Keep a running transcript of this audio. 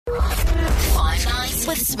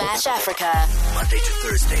Nights with Smash Africa. Monday to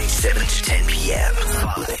Thursday, 7 to 10 p.m.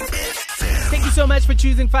 5FM. Thank you so much for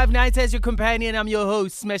choosing 5 Nights as your companion. I'm your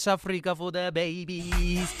host, Smash Africa for the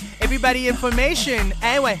babies. Everybody, information.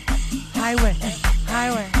 Highway.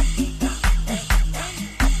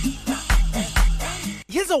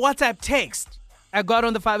 Here's a WhatsApp text I got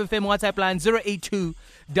on the 5FM WhatsApp line 082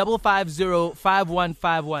 550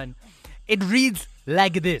 5151. It reads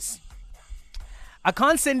like this. I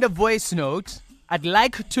can't send a voice note. I'd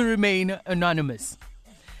like to remain anonymous.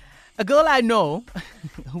 A girl I know,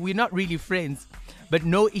 we're not really friends, but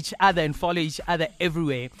know each other and follow each other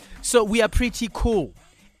everywhere. So we are pretty cool.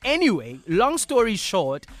 Anyway, long story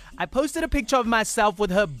short, I posted a picture of myself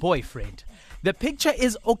with her boyfriend. The picture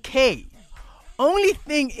is okay. Only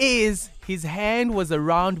thing is, his hand was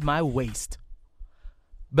around my waist.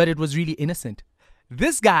 But it was really innocent.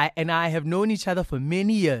 This guy and I have known each other for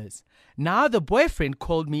many years. Now the boyfriend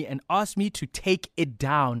called me and asked me to take it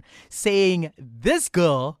down, saying his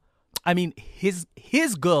girl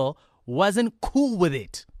wasn't cool with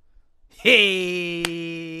it.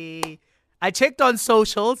 Hey! I checked on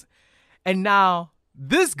socials and now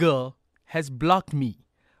this girl has blocked me.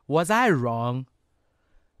 Was I wrong?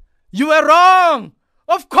 You were wrong!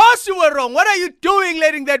 Of course you were wrong! What are you doing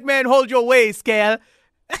letting that man hold your waist, girl?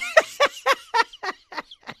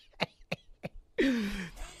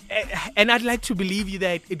 And I'd like to believe you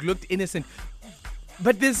that it looked innocent.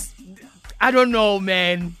 But this, I don't know,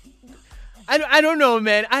 man. I don't know,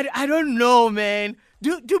 man. I don't know, man.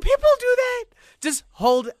 Do people do that? Just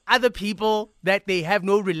hold other people that they have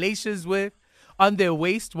no relations with on their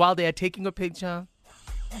waist while they are taking a picture?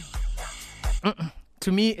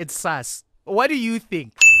 To me, it's sus. What do you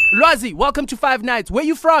think? Lwazi, welcome to 5 Nights. Where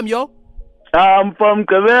you from, yo? I'm from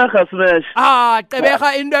Gqeberha, Smash.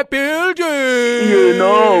 Gqeberha in the building. You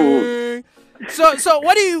know. So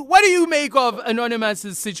what do you make of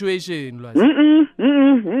Anonymous's situation, Lwazi?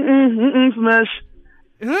 Smash.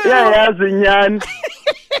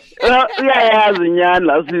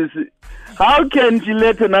 How can she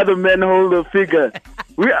let another man hold a figure?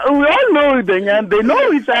 We all know the Nyan. They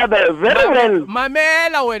know each other very well.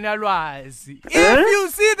 Mamela wena Lwazi. If you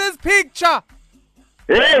see this picture,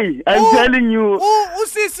 hey, I'm telling you.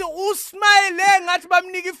 Usisi usmile ngathi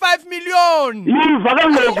bamniki 5 million.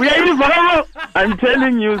 I'm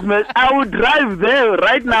telling you, Smash. I would drive there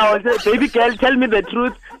right now and say, baby girl, tell me the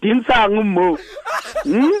truth. Because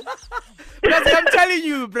I'm telling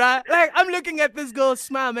you, bruh. Like, I'm looking at this girl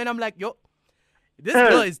smile, man. I'm like, yo, this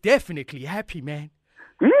girl is definitely happy, man.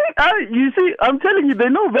 You see, I'm telling you, they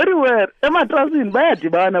know very well.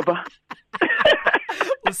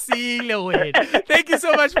 We'll see you later. Thank you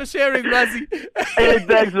so much for sharing, Lwazi. Hey,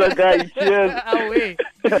 thanks, my guy. Cheers.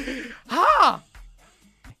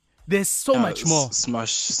 There's so much more.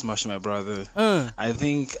 Smash, my brother. I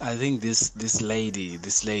think this lady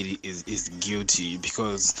is guilty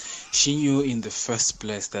because she knew in the first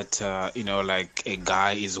place that like a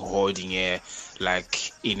guy is holding her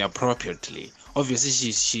like inappropriately.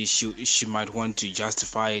 Obviously, she might want to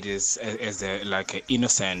justify it as a like an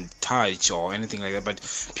innocent touch or anything like that. But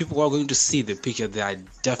people who are going to see the picture, they are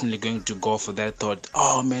definitely going to go for that thought.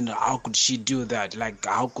 Oh man, how could she do that? Like,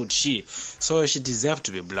 how could she? So she deserves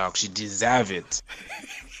to be blocked. She deserves it.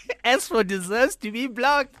 As for deserves to be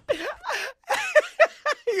blocked,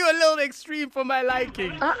 you're a little extreme for my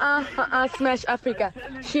liking. Smash Africa.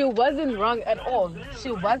 She wasn't wrong at all.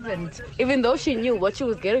 She wasn't. Even though she knew what she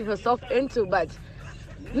was getting herself into, but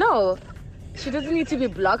no, she doesn't need to be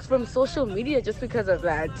blocked from social media just because of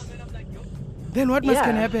that. Then what must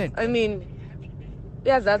can happen? I mean,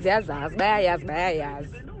 yes.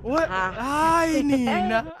 What? Hi,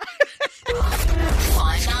 Nina.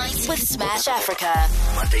 5 Nights with Smash Africa.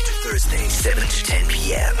 Monday to Thursday, 7 to 10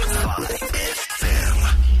 p.m.